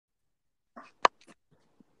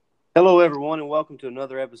Hello, everyone, and welcome to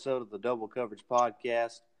another episode of the Double Coverage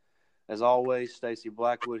Podcast. As always, Stacy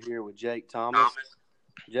Blackwood here with Jake Thomas.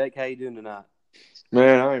 Jake, how you doing tonight?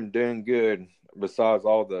 Man, I am doing good. Besides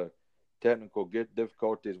all the technical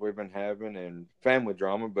difficulties we've been having and family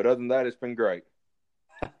drama, but other than that, it's been great.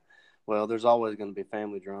 Well, there's always going to be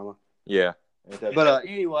family drama. Yeah. But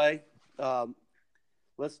anyway,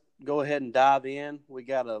 let's go ahead and dive in. We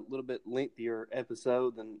got a little bit lengthier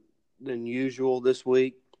episode than usual this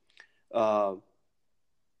week. Do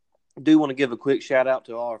want to give a quick shout out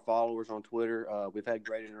to all our followers on Twitter. We've had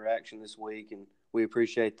great interaction this week, and we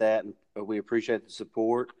appreciate that, and we appreciate the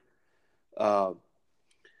support. And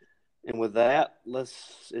with that,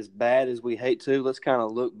 as bad as we hate to, let's kind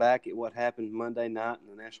of look back at what happened Monday night in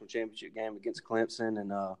the national championship game against Clemson.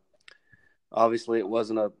 And obviously, it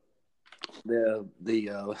wasn't the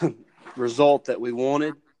result that we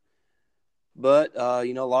wanted. But, a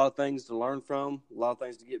lot of things to learn from, a lot of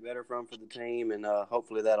things to get better from for the team, and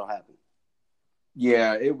hopefully that'll happen.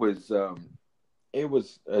 Yeah, it was a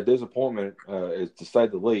disappointment, to say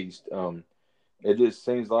the least. It just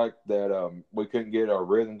seems like that we couldn't get our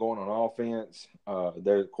rhythm going on offense.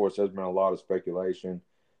 There's been a lot of speculation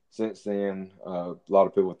since then. A lot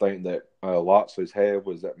of people think that Loxley's head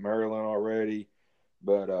was at Maryland already,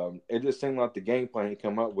 but it just seemed like the game plan he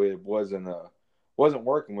come up with wasn't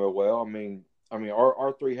working real well. I mean,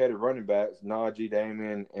 our three-headed running backs, Najee,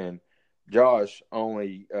 Damian, and Josh,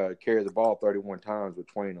 only carried the ball 31 times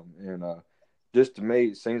between them, and just to me,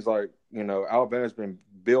 it seems like Alabama's been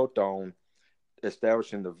built on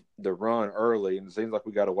establishing the run early, and it seems like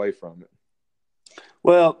we got away from it.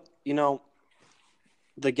 Well,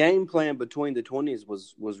 the game plan between the 20s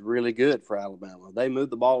was really good for Alabama. They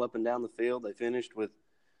moved the ball up and down the field. They finished with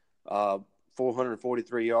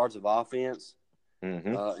 443 yards of offense.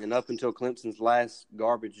 Mm-hmm. And up until Clemson's last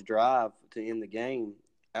garbage drive to end the game,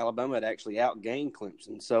 Alabama had actually outgained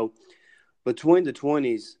Clemson. So between the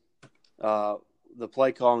 20s, the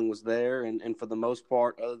play calling was there, and for the most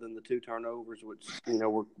part, other than the two turnovers, which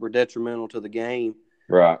were detrimental to the game.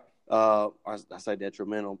 Right. I say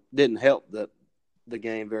detrimental. Didn't help the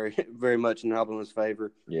game very very much in Alabama's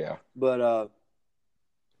favor. Yeah. But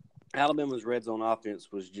Alabama's red zone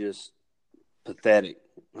offense was just pathetic.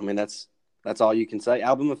 I mean, that's all you can say.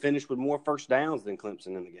 Alabama finished with more first downs than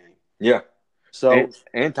Clemson in the game. Yeah. So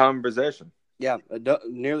and time of possession. Yeah,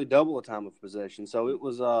 nearly double the time of possession. So it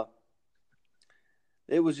was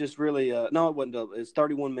just really no, it wasn't double. It's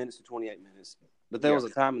 31 minutes to 28 minutes. But there was a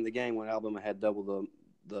time in the game when Alabama had double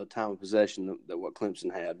the time of possession that what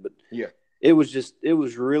Clemson had. But yeah, it was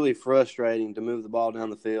really frustrating to move the ball down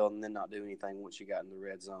the field and then not do anything once you got in the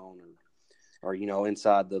red zone or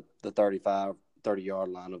inside the 30-yard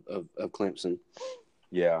line of Clemson.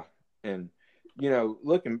 Yeah, and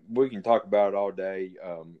we can talk about it all day.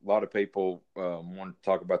 A lot of people want to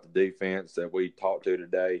talk about the defense that we talked to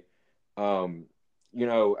today.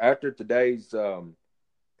 After today's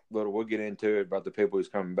we'll get into it about the people who's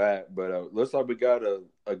coming back, but looks like we got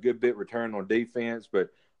a good bit return on defense, but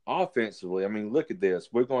offensively, I mean, look at this.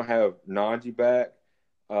 We're going to have Najee back.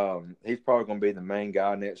 He's probably going to be the main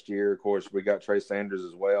guy next year. Of course, we got Trey Sanders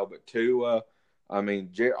as well, but Tua,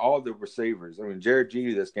 all the receivers. Jared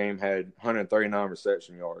Judy this game had 139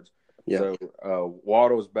 reception yards. Yeah. So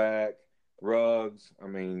Waddle's back, Ruggs.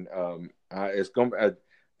 It's going to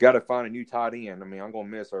got to find a new tight end. I'm going to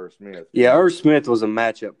miss Irv Smith. Yeah, Irv Smith was a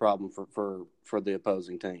matchup problem for the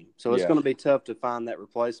opposing team. So it's going to be tough to find that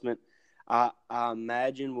replacement. I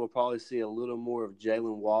imagine we'll probably see a little more of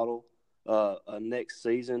Jalen Waddle next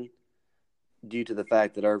season due to the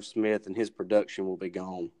fact that Irv Smith and his production will be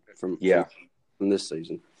gone from this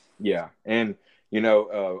season. Yeah, and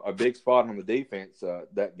a big spot on the defense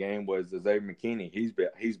that game was Xavier McKinney.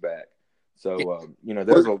 He's back. So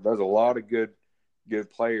there's a lot of good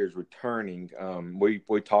players returning.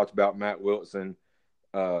 We talked about Matt Wilson.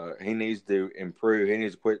 He needs to improve. He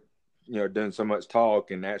needs to quit doing so much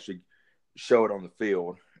talk and actually show it on the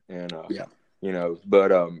field. And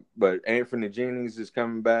but Anthony Jennings is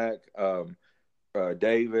coming back.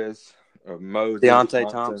 Davis, Moses, Deontay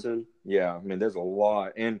Thompson. Yeah, there's a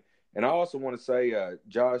lot. And I also want to say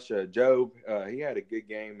Josh Jobe, he had a good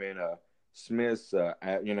game in Smith's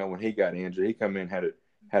when he got injured. He come in had a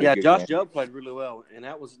good Josh game. Jobe played really well, and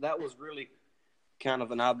that was really kind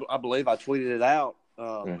of I believe I tweeted it out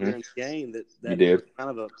during the game that you did.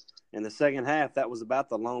 Kind of in the second half, that was about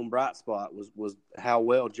the lone bright spot was how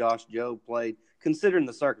well Josh Jobe played considering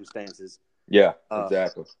the circumstances. Yeah,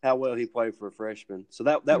 exactly. How well he played for a freshman. So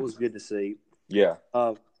that was good to see. Yeah.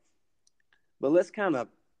 But let's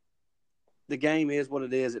the game is what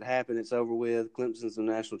it is. It happened. It's over with. Clemson's the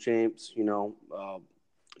national champs.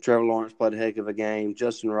 Trevor Lawrence played a heck of a game.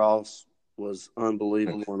 Justin Ross was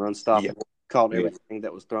unbelievable and unstoppable. Yeah. Caught everything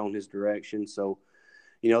that was thrown his direction. So,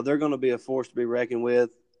 they're going to be a force to be reckoned with.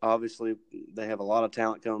 Obviously, they have a lot of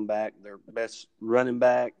talent coming back. Their best running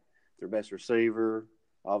back, their best receiver,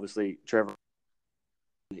 obviously Trevor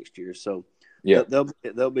next year. So,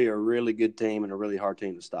 they'll be a really good team and a really hard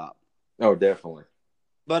team to stop. Oh, definitely.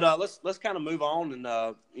 But let's kind of move on. And,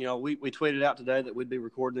 we tweeted out today that we'd be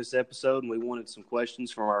recording this episode, and we wanted some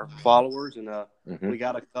questions from our followers, and we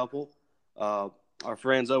got a couple. Our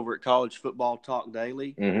friends over at College Football Talk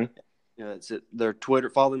Daily. It's at their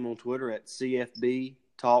Twitter. Follow them on Twitter at CFB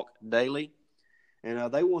Talk Daily.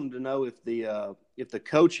 And they wanted to know if the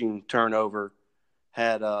coaching turnover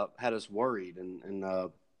had us worried. And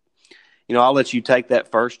I'll let you take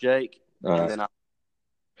that first, Jake. And then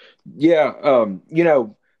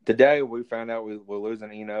today we found out we're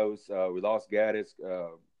losing Enos. We lost Gaddis,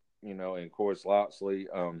 and of course Loxley.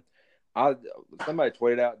 Somebody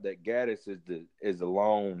tweeted out that Gaddis is the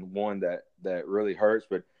lone one that really hurts.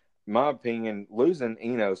 But in my opinion, losing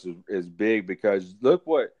Enos is big because look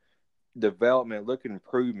what development, look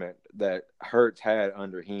improvement that Hurts had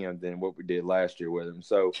under him than what we did last year with him.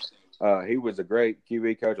 So he was a great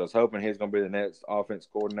QB coach. I was hoping he's going to be the next offense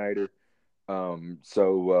coordinator. Saban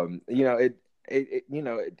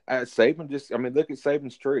look at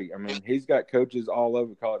Saban's tree. I mean, he's got coaches all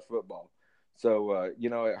over college football. So,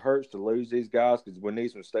 it hurts to lose these guys because we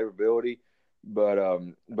need some stability. But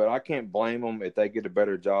I can't blame them if they get a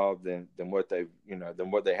better job than what they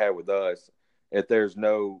had with us. If there's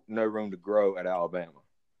no room to grow at Alabama.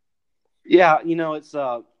 Yeah, it's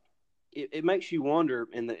it makes you wonder.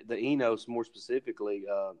 And the Enos more specifically,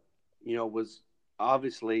 was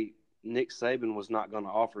obviously Nick Saban was not going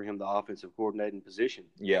to offer him the offensive coordinating position.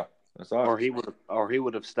 Yeah, that's obvious. Or he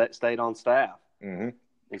would have stayed on staff. Mm-hmm.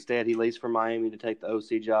 Instead, he leaves for Miami to take the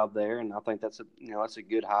OC job there, and I think that's a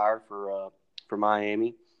good hire for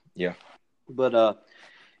Miami. Yeah, but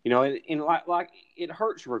like it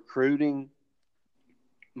hurts recruiting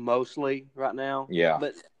mostly right now. Yeah,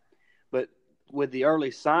 but with the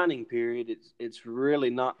early signing period, it's really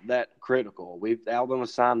not that critical. Alabama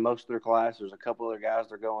signed most of their class. There's a couple other guys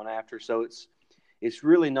they're going after, so it's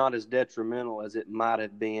really not as detrimental as it might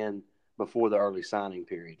have been before the early signing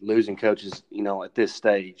period, losing coaches, at this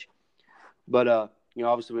stage. But,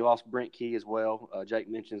 obviously we lost Brent Key as well. Jake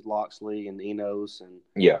mentions Loxley and Enos and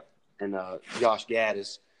Josh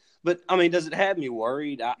Gaddis. But, does it have me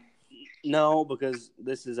worried? No, because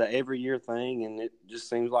this is a every year thing, and it just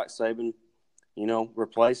seems like Saban,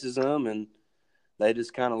 replaces them, and they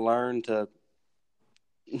just kind of learn to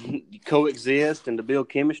coexist and to build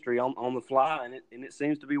chemistry on the fly, and it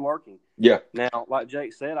seems to be working. Yeah. Now, like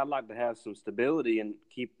Jake said, I'd like to have some stability and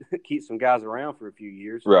keep some guys around for a few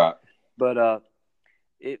years. Right. But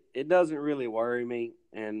it doesn't really worry me,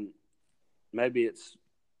 and maybe it's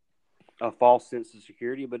a false sense of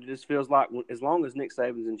security, but it just feels like as long as Nick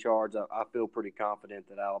Saban's in charge, I feel pretty confident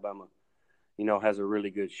that Alabama, has a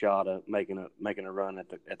really good shot of making a run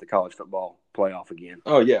at the college football playoff again.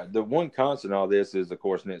 Oh yeah, the one constant in all this is, of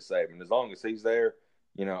course, Nick Saban. As long as he's there,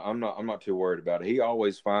 I'm not too worried about it. He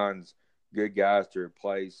always finds good guys to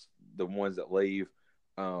replace the ones that leave.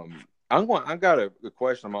 I got a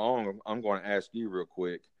question of my own. I'm going to ask you real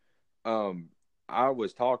quick. I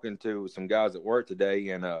was talking to some guys at work today,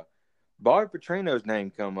 and Bobby Petrino's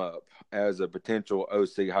name come up as a potential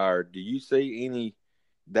OC hire. Do you see any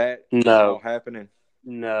that happening?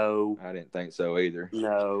 No. I didn't think so either.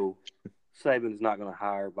 No. Saban's not going to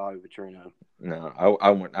hire Bobby Petrino. No,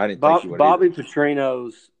 I didn't think he would. Bobby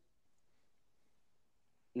Petrino's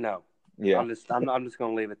no. Yeah. I'm just going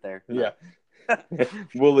to leave it there. Yeah.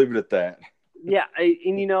 We'll leave it at that. Yeah,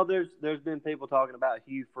 and there's been people talking about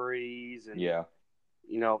Hugh Freeze and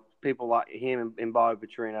people like him and Bobby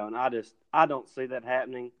Petrino, and I don't see that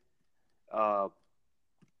happening.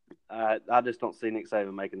 I just don't see Nick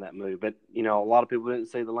Saban making that move. But a lot of people didn't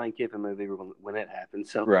see the Lane Kiffin movie when it happened.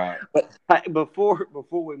 So right. But before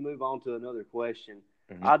we move on to another question,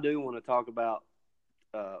 I do want to talk about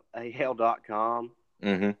AL.com.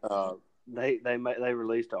 Mm-hmm. They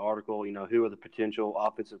released an article. Who are the potential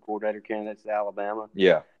offensive coordinator candidates at Alabama?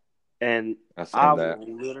 Yeah, and I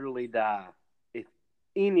will literally die if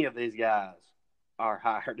any of these guys are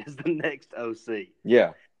hired as the next OC.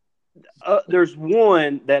 Yeah. There's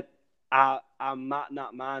one that I might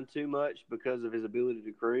not mind too much because of his ability to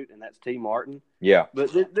recruit, and that's T. Martin. Yeah.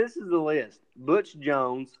 But this is the list: Butch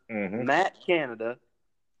Jones, Matt Canada,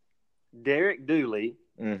 Derek Dooley,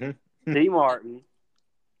 T. Martin,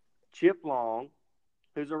 Chip Long,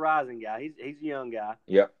 who's a rising guy. He's a young guy.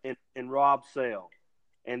 Yep. And Rob Sell.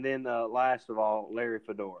 and then last of all, Larry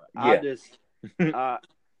Fedora. Yeah.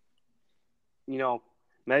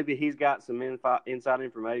 Maybe he's got some inside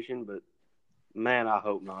information, but man, I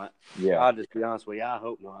hope not. Yeah. I'll just be honest with you, I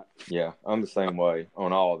hope not. Yeah, I'm the same way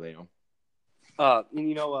on all of them.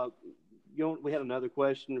 We had another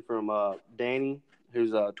question from Danny,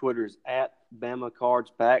 whose Twitter is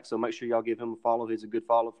 @BamaCardsPack. So make sure y'all give him a follow. He's a good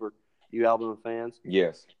follow for you Alabama fans.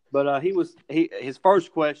 Yes. But his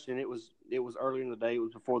first question. It was earlier in the day. It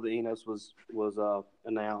was before the Enos was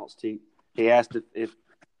announced. He asked if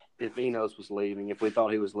Enos was leaving, if we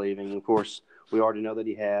thought he was leaving. Of course, we already know that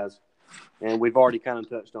he has, and we've already kind of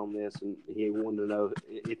touched on this. And he wanted to know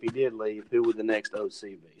if he did leave, who would the next OC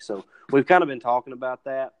be? So we've kind of been talking about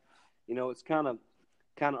that. It's kind of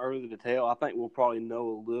early to tell. I think we'll probably know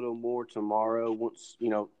a little more tomorrow once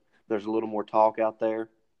there's a little more talk out there.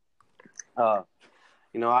 I'll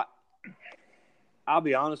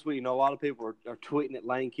be honest with you. A lot of people are tweeting at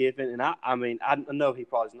Lane Kiffin, and I know he's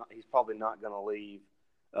probably not going to leave.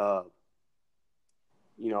 A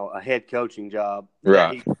head coaching job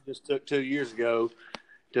that he just took 2 years ago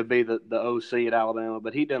to be the OC at Alabama,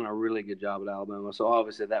 but he done a really good job at Alabama. So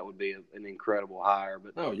obviously that would be an incredible hire,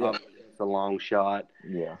 but it's a long shot.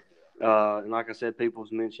 Yeah. And like I said,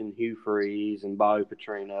 people's mentioned Hugh Freeze and Bobby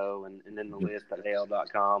Petrino, and then the list that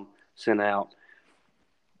AL.com sent out.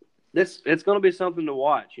 It's going to be something to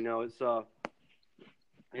watch. It's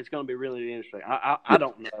going to be really interesting. I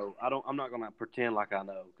don't know. I'm not going to pretend like I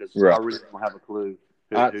know because I really don't have a clue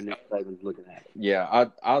who Nick Saban's looking at. Yeah,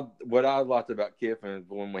 what I liked about Kiffin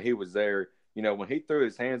when he was there, when he threw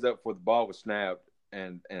his hands up before the ball was snapped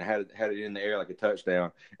and had it in the air like a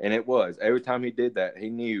touchdown, and it was. Every time he did that, he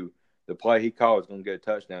knew the play he called was going to get a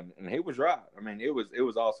touchdown, and he was right. I mean, it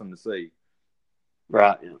was awesome to see.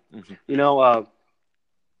 Right. Yeah. Mm-hmm.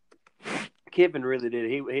 Kiffin really did.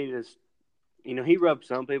 He just, he rubbed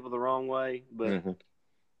some people the wrong way, but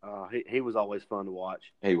he was always fun to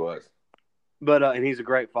watch. He was. But and he's a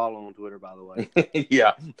great follow on Twitter, by the way.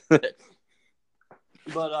 Yeah. But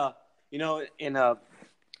I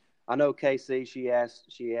know KC. She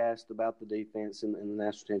asked about the defense in the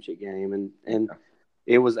national championship game, and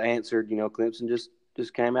it was answered. Clemson just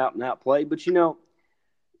came out and outplayed. But the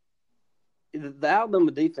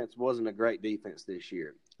Alabama defense wasn't a great defense this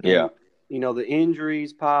year. Yeah. And, the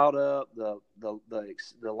injuries piled up, the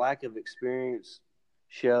lack of experience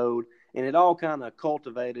showed. And it all kind of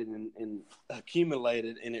cultivated and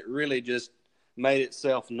accumulated, and it really just made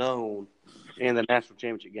itself known in the national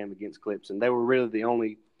championship game against Clemson. They were really the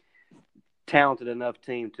only talented enough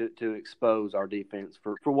team to expose our defense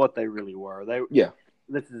for what they really were.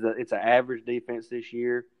 It's an average defense this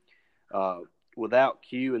year. Without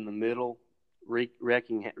Q in the middle,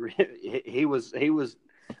 wrecking. He was.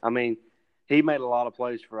 I mean, he made a lot of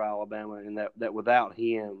plays for Alabama, and that without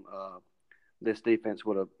him. This defense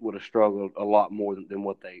would have struggled a lot more than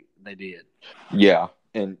what they did. Yeah,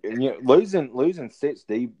 and losing 6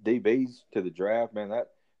 DBs to the draft, man,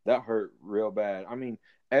 that hurt real bad. I mean,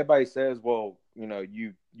 everybody says, well,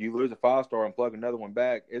 you lose a 5-star and plug another one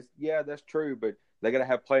back. That's true, but they got to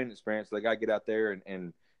have playing experience. They got to get out there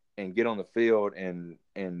and get on the field and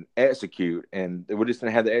execute. And we just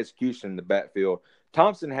didn't have the execution in the backfield.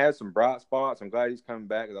 Thompson has some bright spots. I'm glad he's coming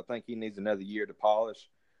back because I think he needs another year to polish.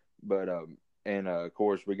 But of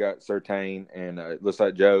course, we got Surtain, and it looks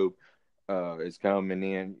like Job is coming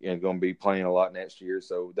in and going to be playing a lot next year.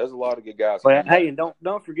 So there's a lot of good guys. But hey, and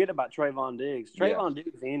don't forget about Trayvon Diggs. Trayvon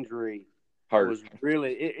Diggs' injury was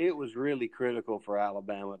really critical for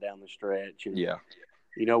Alabama down the stretch. And,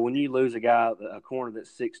 when you lose a corner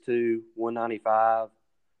that's 6'2", 195,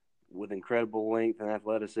 with incredible length and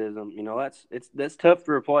athleticism, that's tough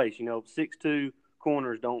to replace. 6'2"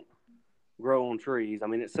 corners don't grow on trees. I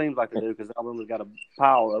mean, it seems like they do because Alabama's got a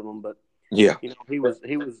pile of them. But he was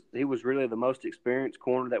really the most experienced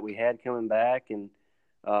corner that we had coming back, and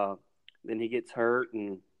then he gets hurt,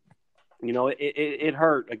 and it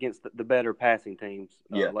hurt against the better passing teams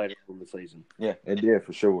later in the season. Yeah, it did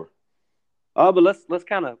for sure. But let's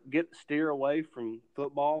kind of steer away from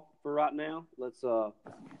football for right now. Let's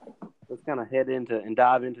kind of head into and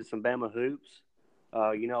dive into some Bama hoops.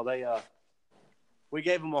 We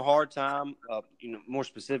gave them a hard time, more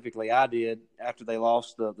specifically I did, after they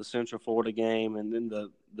lost the Central Florida game and then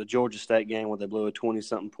the Georgia State game where they blew a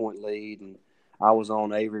 20-something point lead. And I was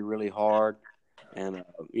on Avery really hard and,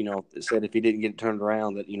 it said if he didn't get it turned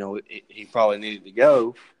around that, he probably needed to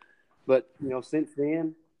go. But, since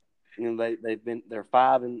then, they're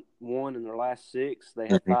 5-1 in their last 6. They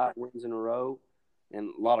had 5 wins in a row and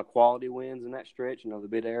a lot of quality wins in that stretch. The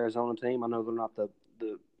big Arizona team, I know they're not the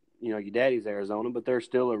your daddy's Arizona, but they're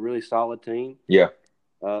still a really solid team. Yeah.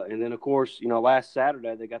 And then, of course, last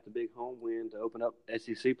Saturday they got the big home win to open up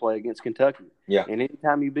SEC play against Kentucky. Yeah. And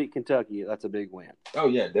anytime you beat Kentucky, that's a big win. Oh,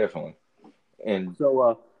 yeah, definitely. And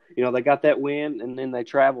so, they got that win, and then they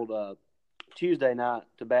traveled Tuesday night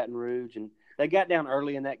to Baton Rouge, and they got down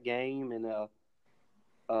early in that game, and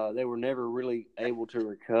they were never really able to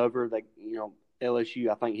recover. LSU,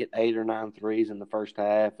 I think, hit 8 or 9 threes in the first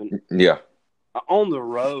half. And yeah, on the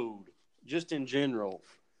road, just in general,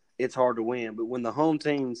 it's hard to win. But when the home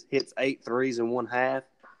teams hits 8 threes in one half,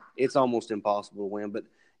 it's almost impossible to win. But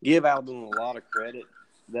give Alabama a lot of credit.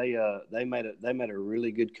 They made a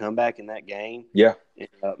really good comeback in that game. Yeah,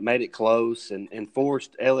 and, made it close and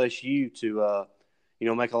forced LSU to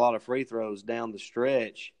make a lot of free throws down the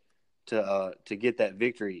stretch to get that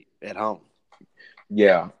victory at home.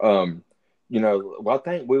 Yeah. I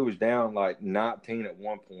think we was down like 19 at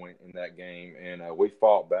one point in that game, and we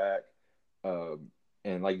fought back.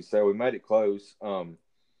 And like you said, we made it close. I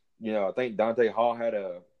think Dante Hall had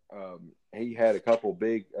a couple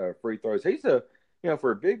big free throws. He's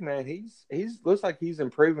for a big man, he's looks like he's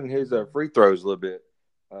improving his free throws a little bit.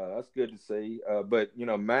 That's good to see. But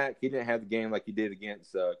Mac, he didn't have the game like he did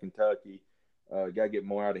against Kentucky. Got to get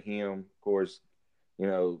more out of him. Of course,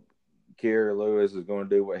 Kerry Lewis is going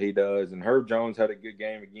to do what he does. And Herb Jones had a good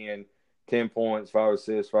game again, 10 points, 5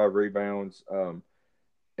 assists, 5 rebounds.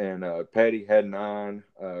 And Petty had 9.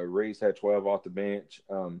 Reese had 12 off the bench.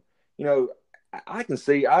 I can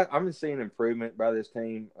see I've been seeing improvement by this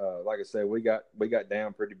team. Like I said, we got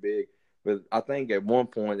down pretty big. But I think at one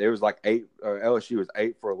point it was like 8. LSU was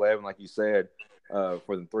 8 for 11, like you said, for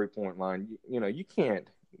the 3-point line. You can't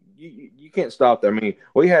stop that. I mean,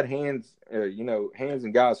 we had hands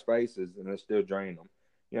in guys' faces, and they still drained them.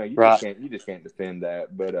 You just can't defend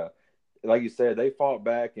that. But like you said, they fought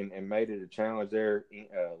back and made it a challenge there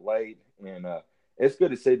late, and it's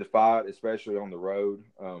good to see the fight, especially on the road.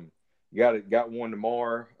 Got one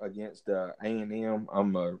tomorrow against A&M.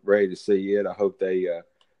 I'm ready to see it. I hope they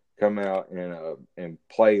come out and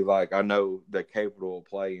play like I know they're capable of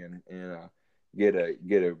playing and get a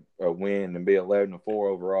win and be 11-4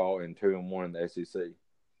 overall and 2-1 in the SEC.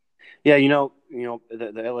 Yeah, the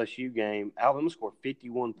LSU game, Alabama scored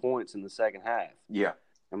 51 points in the second half. Yeah,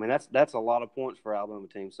 I mean that's a lot of points for Alabama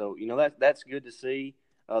team. So that's good to see.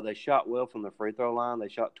 They shot well from the free throw line. They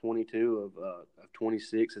shot 22 of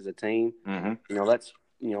 26 as a team. Mm-hmm. That's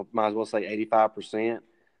might as well say 85%.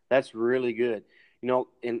 That's really good.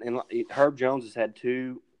 And Herb Jones has had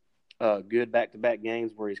 2 good back-to-back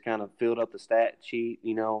games where he's kind of filled up the stat sheet.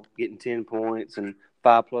 Getting 10 points and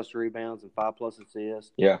 5+ rebounds and 5+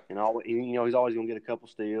 assists. Yeah, and he's always going to get a couple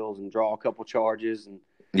steals and draw a couple charges and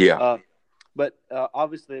yeah. But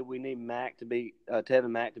obviously, we need Tevin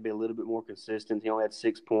Mack to be a little bit more consistent. He only had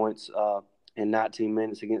 6 points in 19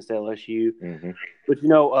 minutes against LSU. Mm-hmm.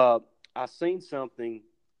 But I seen something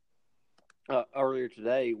earlier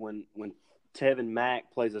today when Tevin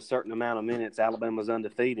Mack plays a certain amount of minutes, Alabama's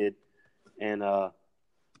undefeated, and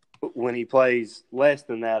when he plays less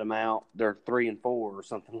than that amount, they're 3-4 or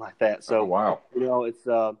something like that. So wow, it's.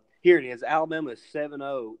 Here it is. Alabama is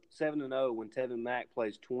 7-0 when Tevin Mack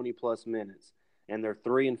plays 20+ minutes, and they're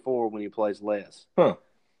 3-4 when he plays less. Huh.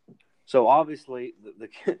 So obviously,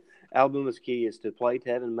 the Alabama's key is to play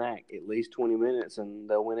Tevin Mack at least 20 minutes, and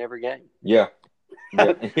they'll win every game. Yeah.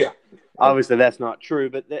 Yeah. Obviously, that's not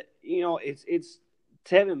true, but it's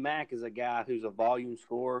Tevin Mack is a guy who's a volume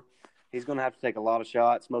scorer. He's going to have to take a lot of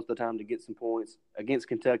shots most of the time to get some points. Against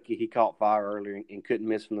Kentucky, he caught fire earlier and couldn't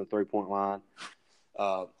miss from the 3-point line.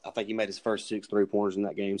 I think he made his first 6 3-pointers in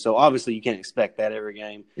that game. So, obviously, you can't expect that every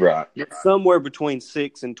game. Right. Somewhere between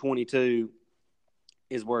 6 and 22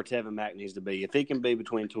 is where Tevin Mack needs to be. If he can be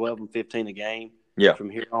between 12 and 15 a game from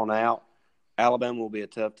here on out, Alabama will be a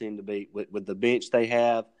tough team to beat with the bench they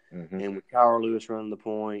have and with Kyle Lewis running the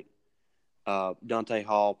point, Dante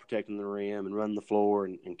Hall protecting the rim and running the floor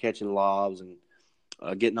and catching lobs and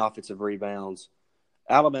getting offensive rebounds.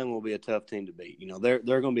 Alabama will be a tough team to beat. They're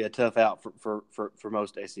going to be a tough out for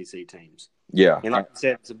most SEC teams. Yeah, and like I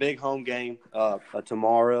said, it's a big home game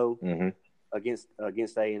tomorrow against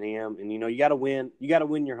A&M, and you got to win. You got to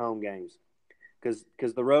win your home games because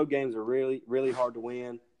the road games are really really hard to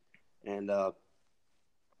win, and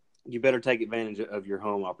you better take advantage of your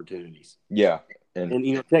home opportunities. Yeah,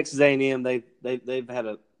 and Texas A&M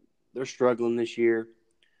they're struggling this year.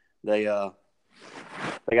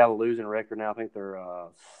 They got a losing record now. I think they're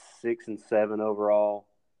 6-7 overall.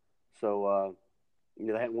 So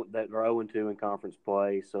they're 0-2 in conference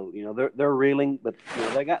play. So they're reeling, but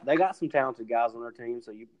they got some talented guys on their team.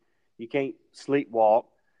 So you can't sleepwalk,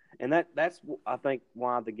 and that's I think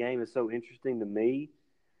why the game is so interesting to me.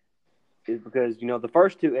 is because the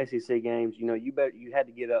first two SEC games, you had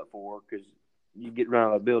to get up for because you get run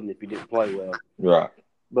out of the building if you didn't play well. Right.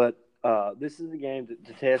 But this is a game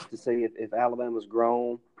to test to see if Alabama's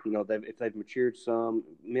grown. If they've matured some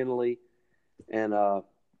mentally, and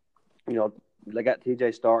they got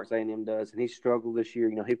T.J. Starks, A&M does, and he struggled this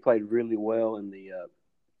year. He played really well in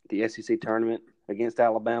the SEC tournament against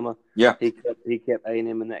Alabama. Yeah, he kept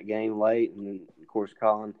A&M in that game late, and then of course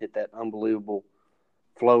Colin hit that unbelievable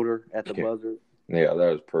floater at the buzzer. Yeah,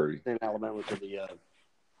 that was pretty. Sent Alabama to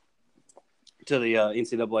the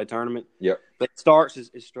NCAA tournament. Yep. But Starks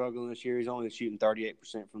is struggling this year. He's only shooting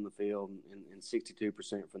 38% from the field and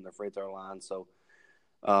 62% from the free throw line. So,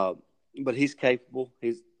 but he's capable.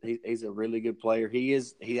 He's a really good player.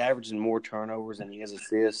 He's averaging more turnovers than he has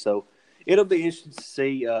assists. So it'll be interesting to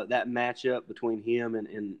see that matchup between him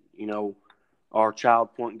and our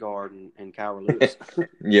child point guard and Kyra Lewis.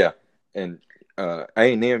 Yeah, and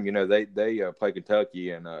A&M, they play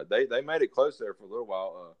Kentucky, and they made it close there for a little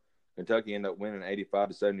while. Kentucky ended up winning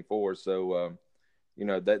 85-74. So,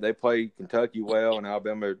 they played Kentucky well, and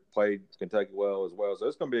Alabama played Kentucky well as well. So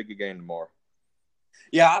it's going to be a good game tomorrow.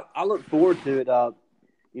 Yeah, I look forward to it.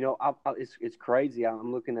 It's crazy.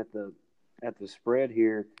 I'm looking at the spread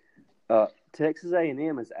here. Texas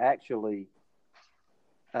A&M is actually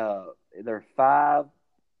they're 5-8-0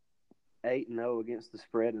 against the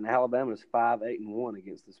spread, and Alabama is 5-8-1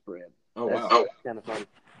 against the spread. Oh, wow. That's kind of funny.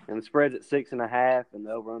 And the spread's at 6.5, and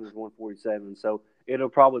the over-under is 147. So it'll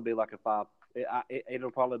probably be like a 5.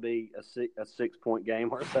 It'll probably be a 6-point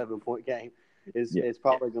game or a 7-point game. It's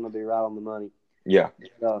probably going to be right on the money. Yeah.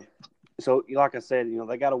 So like I said,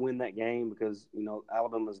 they got to win that game because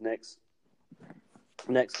Alabama's next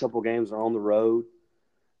couple games are on the road.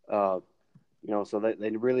 So they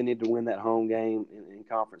really need to win that home game in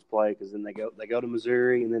conference play because then they go to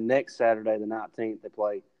Missouri, and then next Saturday the 19th they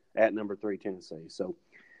play at number 3 Tennessee. So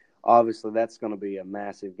obviously that's going to be a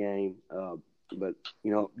massive game. But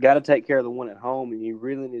got to take care of the one at home, and you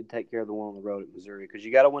really need to take care of the one on the road at Missouri because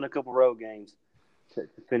you got to win a couple road games to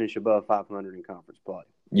finish above 500 in conference play.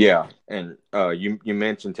 Yeah, and you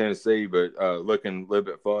mentioned Tennessee, but looking a little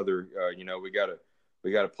bit further, we got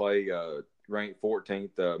to play ranked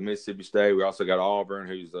 14th Mississippi State. We also got Auburn,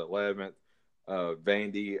 who's 11th.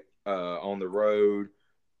 Vandy on the road.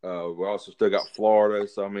 We also still got Florida.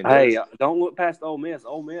 So I mean, don't look past Ole Miss.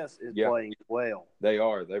 Ole Miss is playing well. They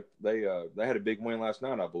are. They had a big win last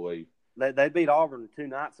night, I believe. They beat Auburn 2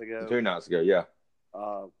 nights ago. 2 nights ago, yeah.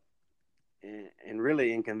 And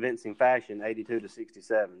really in convincing fashion,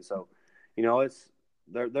 82-67. So,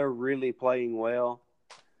 they're really playing well.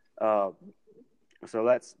 So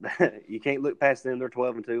that's you can't look past them. They're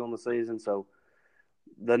 12-2 on the season. So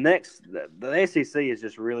the SEC is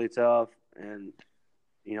just really tough, and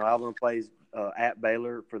Alabama plays at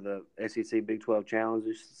Baylor for the SEC Big 12 Challenge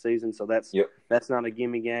this season. So that's not a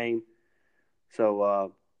gimme game.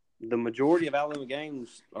 So the majority of Alabama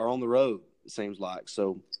games are on the road. It seems like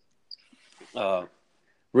so.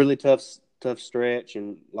 Really tough stretch,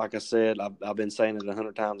 and like I said, I've been saying it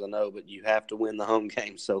 100 times. I know, but you have to win the home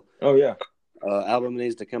game. So, Alabama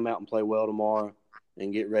needs to come out and play well tomorrow,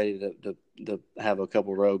 and get ready to have a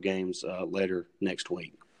couple road games later next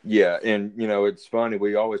week. Yeah, and it's funny.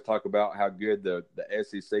 We always talk about how good the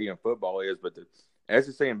SEC in football is, but the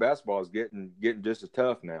SEC in basketball is getting just as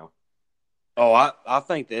tough now. Oh, I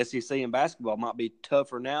think the SEC in basketball might be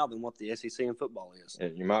tougher now than what the SEC in football is. Yeah,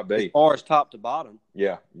 you might be. As far as top to bottom.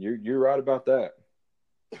 Yeah, you're right about that.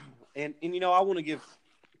 And I want to give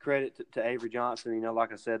credit to Avery Johnson.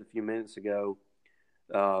 Like I said a few minutes ago,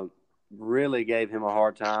 really gave him a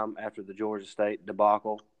hard time after the Georgia State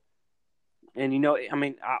debacle. And,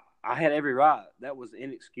 I had every right. That was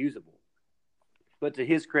inexcusable. But to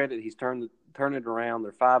his credit, he's turned it around.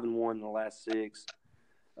 They're 5-1 in the last 6.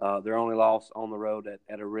 Their only loss on the road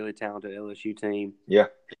at a really talented LSU team. Yeah.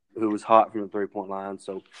 Who was hot from the 3-point line.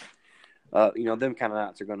 So, them kind of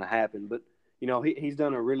nights are going to happen. But, he's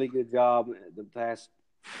done a really good job the past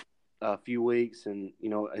few weeks. And,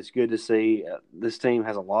 it's good to see. This team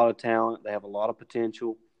has a lot of talent. They have a lot of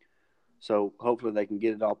potential. So, hopefully they can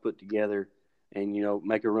get it all put together and,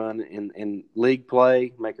 make a run in league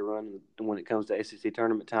play, make a run when it comes to SEC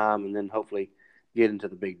tournament time, and then hopefully – get into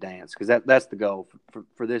the big dance because that's the goal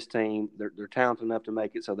for this team. They're talented enough to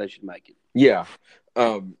make it, so they should make it. Yeah,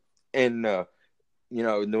 and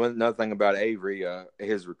another thing about Avery,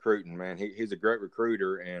 his recruiting, man, he's a great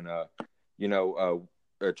recruiter, and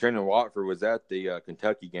Trendon Watford was at the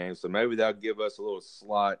Kentucky game, so maybe that'll give us a little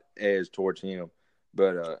slight edge towards him.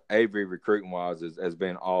 But Avery, recruiting wise, has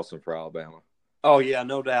been awesome for Alabama. Oh yeah,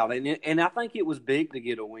 no doubt, and I think it was big to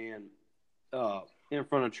get a win. in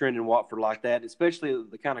front of Trendon Watford like that, especially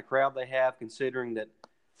the kind of crowd they have, considering that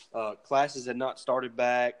classes had not started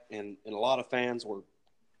back, and a lot of fans were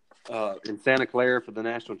in Santa Clara for the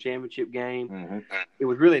national championship game. Mm-hmm. It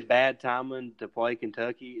was really bad timing to play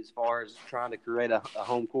Kentucky as far as trying to create a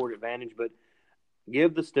home court advantage, but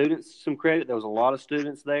give the students some credit. There was a lot of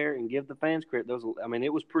students there, and give the fans credit.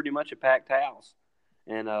 It was pretty much a packed house,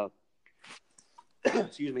 and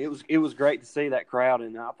excuse me, it was great to see that crowd,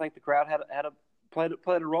 and I think the crowd played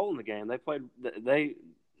a role in the game.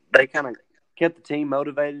 They kind of kept the team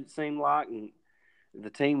motivated, it seemed like, and the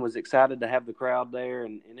team was excited to have the crowd there,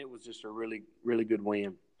 and it was just a really, really good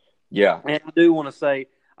win. Yeah. And I do want to say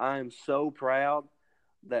I am so proud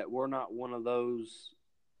that we're not one of those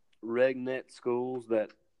regnet schools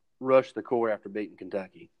that rush the court after beating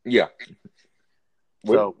Kentucky. Yeah.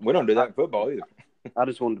 We don't do that in football either. I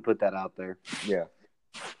just wanted to put that out there. Yeah.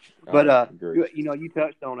 But you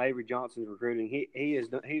touched on Avery Johnson's recruiting. He's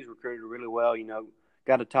recruited really well.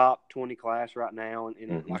 Got a top 20 class right now, and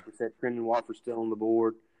mm-hmm. like we said, Trendon Watford's still on the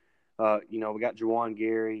board. We got Jawan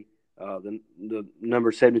Gary, the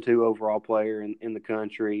number 72 overall player in the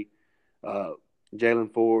country.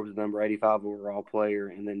 Jalen Forbes, the number 85 overall player,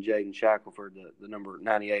 and then Jaden Shackelford, the number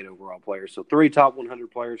 98 overall player. So 3 top 100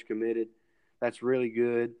 players committed. That's really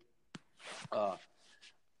good.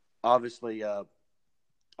 Obviously, all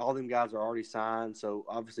them guys are already signed. So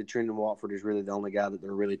obviously, Trendon Watford is really the only guy that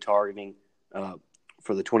they're really targeting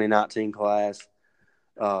for the 2019 class.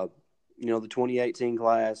 The 2018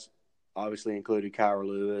 class obviously included Kyra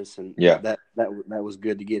Lewis, and that was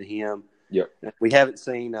good to get him. Yep. We haven't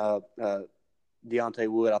seen Deontay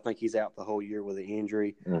Wood. I think he's out the whole year with an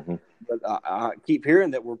injury. Mm-hmm. But I keep hearing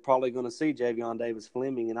that we're probably going to see Javion Davis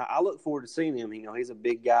Fleming, and I look forward to seeing him. He's a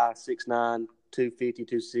big guy, 6'9", 250,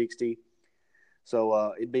 260.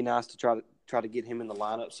 So it'd be nice to try to get him in the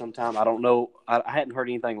lineup sometime. I don't know. I hadn't heard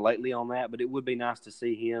anything lately on that, but it would be nice to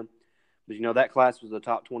see him. But, that class was a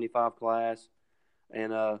top 25 class.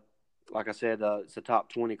 And like I said, it's a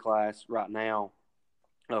top 20 class right now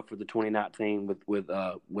for the 2019 with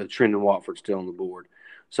Trendon Watford still on the board.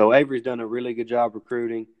 So Avery's done a really good job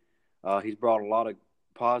recruiting. He's brought a lot of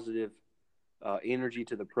positive energy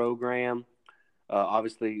to the program.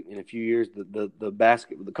 Obviously, in a few years,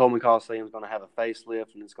 the Coleman Coliseum is going to have a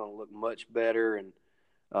facelift, and it's going to look much better. And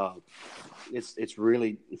it's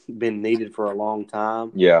really been needed for a long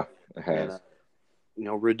time. Yeah, it has.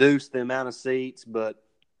 And, reduce the amount of seats, but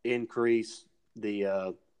increase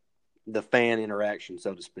the fan interaction,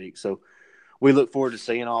 so to speak. So we look forward to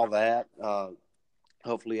seeing all that.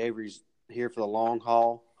 Hopefully, Avery's here for the long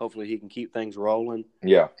haul. Hopefully, he can keep things rolling.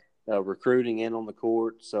 Yeah, recruiting and on the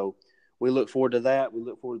court. So we look forward to that. We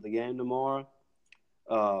look forward to the game tomorrow.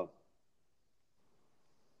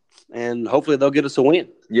 And hopefully they'll get us a win.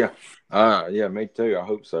 Yeah. Me too. I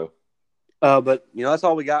hope so. But, that's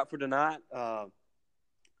all we got for tonight.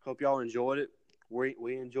 Hope y'all enjoyed it.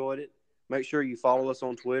 We enjoyed it. Make sure you follow us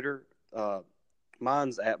on Twitter.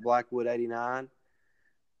 Mine's at Blackwood89.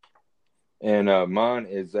 And mine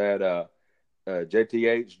is at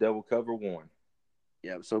JTH Double Cover 1.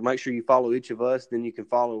 Yeah, so make sure you follow each of us. Then you can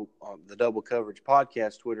follow the Double Coverage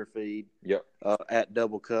Podcast Twitter feed at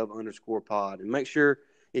 @DoubleCov_pod. And make sure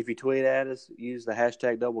if you tweet at us, use the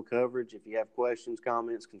hashtag Double Coverage. If you have questions,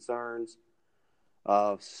 comments, concerns,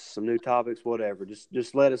 some new topics, whatever,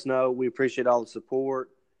 just let us know. We appreciate all the support.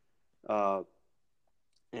 And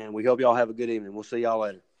we hope y'all have a good evening. We'll see y'all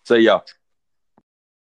later. See y'all.